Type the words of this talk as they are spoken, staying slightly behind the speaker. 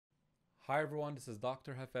Hi everyone, this is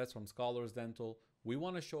Dr. Hafez from Scholars Dental. We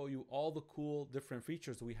want to show you all the cool different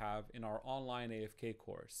features we have in our online AFK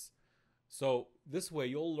course. So this way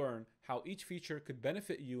you'll learn how each feature could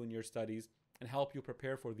benefit you in your studies and help you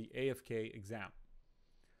prepare for the AFK exam.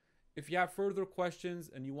 If you have further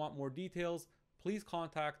questions and you want more details, please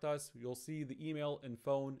contact us. You'll see the email and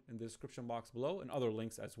phone in the description box below and other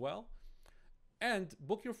links as well. And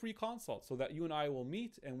book your free consult so that you and I will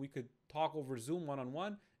meet and we could talk over Zoom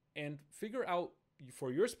one-on-one and figure out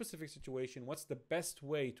for your specific situation what's the best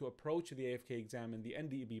way to approach the AFK exam in the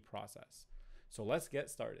NDEB process. So let's get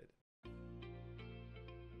started.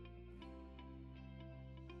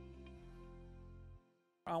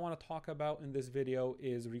 I want to talk about in this video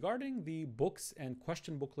is regarding the books and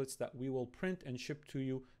question booklets that we will print and ship to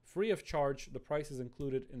you free of charge. The price is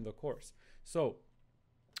included in the course.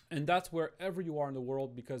 And that's wherever you are in the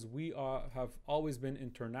world, because we have always been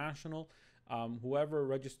international. Whoever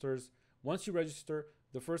registers, once you register,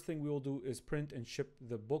 the first thing we will do is print and ship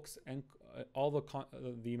the books and all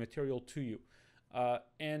the material to you.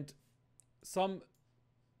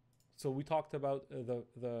 So we talked about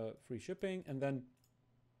the free shipping,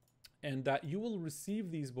 and that you will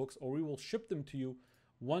receive these books, or we will ship them to you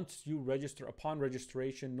once you register. Upon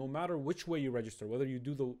registration, no matter which way you register, whether you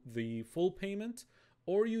do the full payment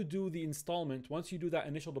or you do the installment, once you do that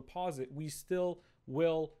initial deposit, we still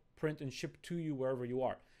will print and ship to you wherever you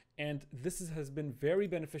are. And this has been very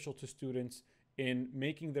beneficial to students in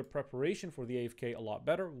making their preparation for the AFK a lot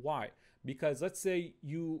better. Why? Because let's say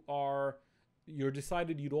you're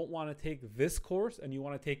decided you don't want to take this course and you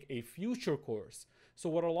want to take a future course. So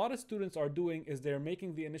what a lot of students are doing is they're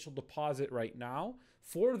making the initial deposit right now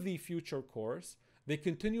for the future course. They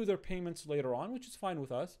continue their payments later on, which is fine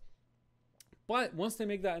with us. But once they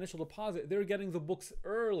make that initial deposit, they're getting the books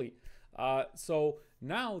early. So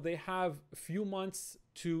now they have a few months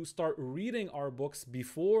to start reading our books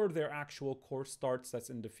before their actual course starts that's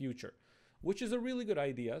in the future, which is a really good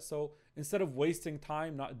idea. So instead of wasting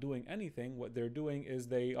time not doing anything, what they're doing is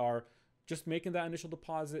they are just making that initial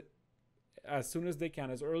deposit as soon as they can,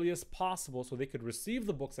 as early as possible, so they could receive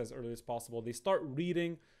the books as early as possible. They start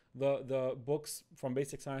reading the books from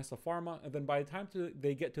basic science to pharma, and then by the time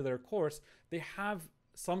they get to their course, they have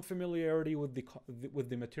some familiarity with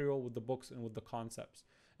the material, with the books, and with the concepts.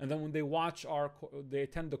 And then when they they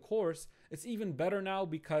attend the course, it's even better now,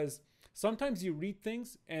 because sometimes you read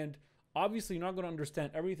things and obviously you're not going to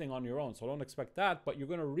understand everything on your own, so don't expect that, but you're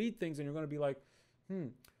going to read things and you're going to be like, you're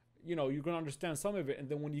going to understand some of it. And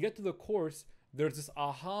then when you get to the course, there's this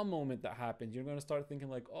aha moment that happens. You're going to start thinking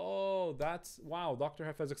like, oh, wow, Dr.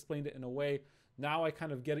 Hafez explained it in a way. Now I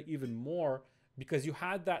kind of get it even more, because you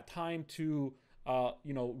had that time to,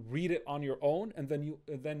 read it on your own. And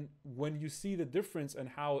then when you see the difference and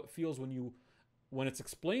how it feels when it's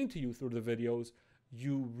explained to you through the videos,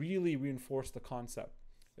 you really reinforce the concept.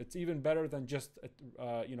 It's even better than just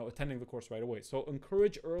attending the course right away. So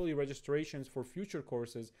encourage early registrations for future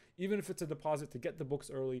courses, even if it's a deposit to get the books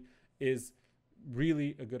early, is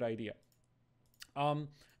really a good idea.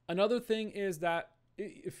 Another thing is that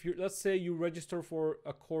if let's say you register for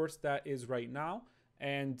a course that is right now,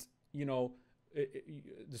 and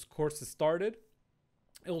this course is started,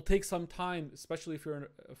 it will take some time, especially if you're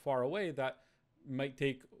far away. That might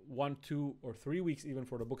take 1, 2, or 3 weeks even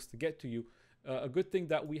for the books to get to you. A good thing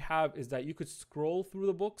that we have is that you could scroll through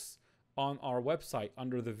the books on our website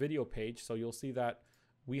under the video page. So you'll see that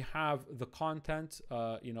we have the content,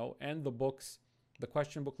 and the books, the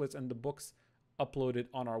question booklets and the books uploaded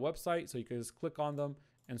on our website. So you can just click on them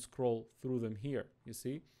and scroll through them here. You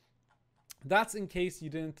see, that's in case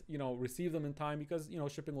you didn't, receive them in time, because,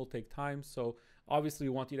 shipping will take time. So obviously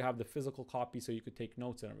we want you to have the physical copy so you could take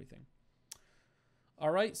notes and everything.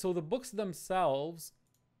 All right. So the books themselves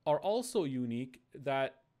are also unique,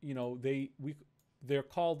 that they're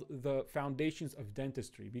called the Foundations of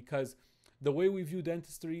Dentistry, because the way we view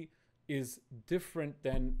dentistry is different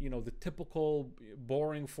than the typical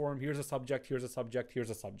boring form. Here's a subject, here's a subject, here's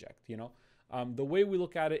a subject. The way we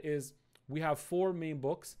look at it is we have 4 main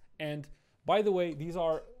books, and by the way, these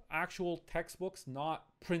are actual textbooks, not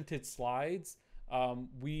printed slides.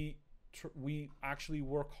 We actually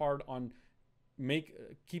work hard on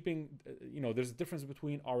keeping there's a difference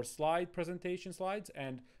between our presentation slides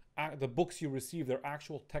and the books you receive, their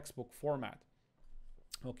actual textbook format.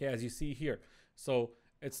 Okay, as you see here. So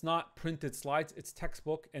it's not printed slides, it's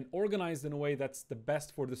textbook, and organized in a way that's the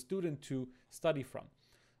best for the student to study from.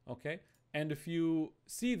 Okay, and if you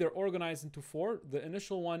see, they're organized into 4. The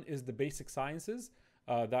initial one is the basic sciences.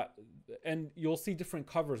 And you'll see different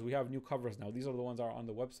covers. We have new covers now. These are the ones that are on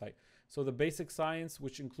the website. So the basic science,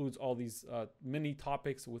 which includes all these mini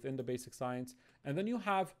topics within the basic science. And then you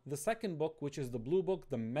have the second book, which is the blue book,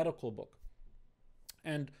 the medical book.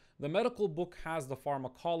 And the medical book has the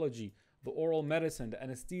pharmacology, the oral medicine, the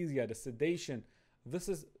anesthesia, the sedation. This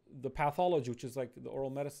is the pathology, which is like the oral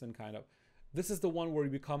medicine kind of. This is the one where you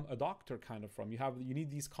become a doctor kind of from. You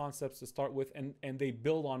need these concepts to start with, and they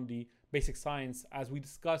build on the basic science as we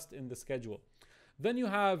discussed in the schedule. Then you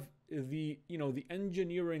have the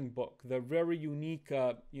engineering book, the very unique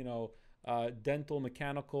dental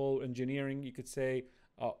mechanical engineering, you could say,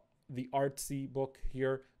 the artsy book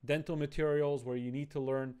here, dental materials, where you need to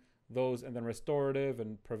learn those, and then restorative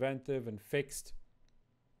and preventive and fixed,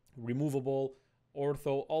 removable,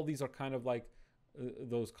 ortho. All these are kind of like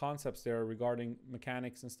those concepts there regarding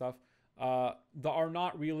mechanics and stuff that are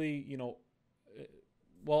not really,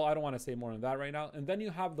 well, I don't want to say more than that right now. And then you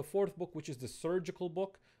have the fourth book, which is the surgical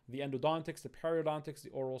book, the endodontics, the periodontics, the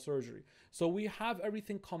oral surgery. So we have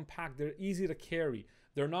everything compact. They're easy to carry.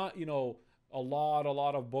 They're not, a lot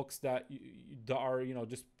of books that are,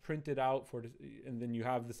 just printed out and then you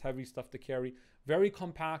have this heavy stuff to carry. Very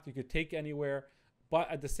compact. You could take anywhere,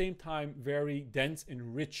 but at the same time, very dense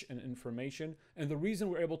and rich in information. And the reason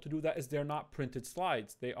we're able to do that is they're not printed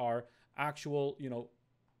slides. They are actual,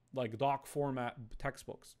 like doc format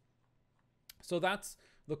textbooks. So that's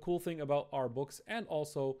the cool thing about our books. And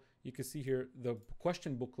also you can see here the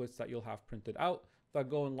question booklets that you'll have printed out that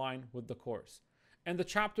go in line with the course. And the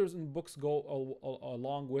chapters and books go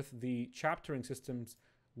along with the chaptering systems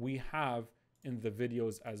we have in the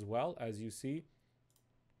videos as well, as you see.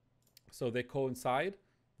 So they coincide,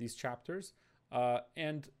 these chapters.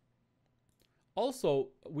 And also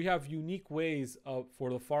we have unique ways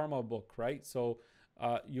for the pharma book, right? So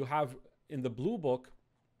you have in the blue book,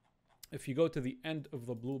 if you go to the end of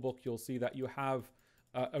the blue book, you'll see that you have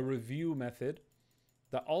a review method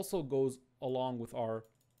that also goes along with our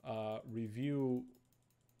review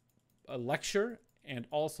lecture, and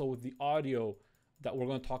also with the audio that we're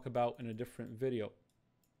going to talk about in a different video.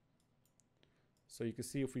 So you can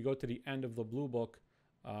see if we go to the end of the blue book,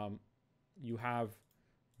 you have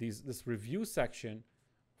this review section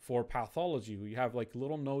for pathology. You have like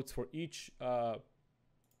little notes for each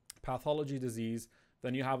pathology disease.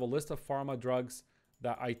 Then you have a list of pharma drugs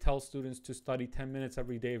that I tell students to study 10 minutes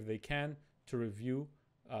every day if they can to review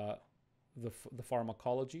the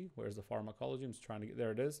pharmacology. Where's the pharmacology? I'm just trying to get,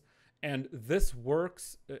 there it is. And this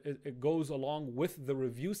works, it goes along with the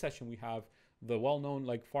review session we have, the well-known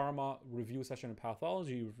like pharma review session and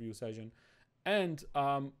pathology review session. And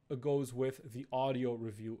it goes with the audio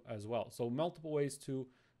review as well. So multiple ways to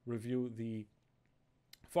review the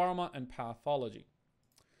pharma and pathology.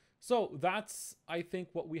 So that's, I think,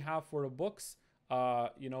 what we have for the books.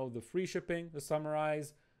 The free shipping, the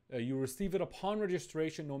summarize, you receive it upon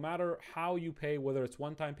registration, no matter how you pay, whether it's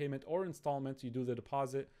one-time payment or installments, you do the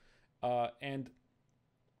deposit. And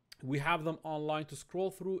we have them online to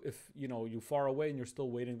scroll through if you're far away and you're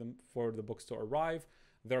still waiting for the books to arrive.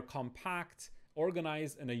 They're compact,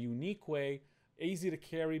 organized in a unique way, easy to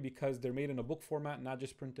carry because they're made in a book format, not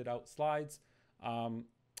just printed out slides.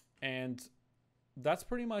 And that's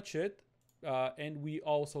pretty much it. And we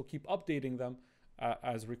also keep updating them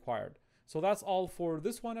as required. So that's all for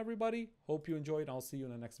this one, everybody. Hope you enjoyed. I'll see you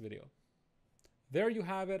in the next video. There you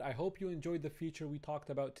have it. I hope you enjoyed the feature we talked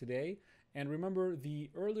about today. And remember, the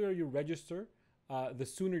earlier you register, the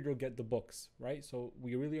sooner you'll get the books, right? So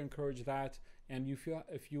we really encourage that. And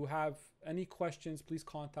if you have any questions, please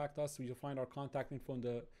contact us. You'll find our contact info in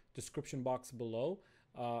the description box below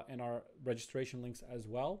and our registration links as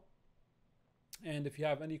well. And if you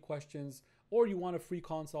have any questions or you want a free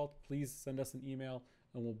consult, please send us an email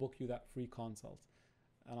and we'll book you that free consult.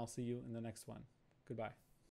 And I'll see you in the next one. Goodbye.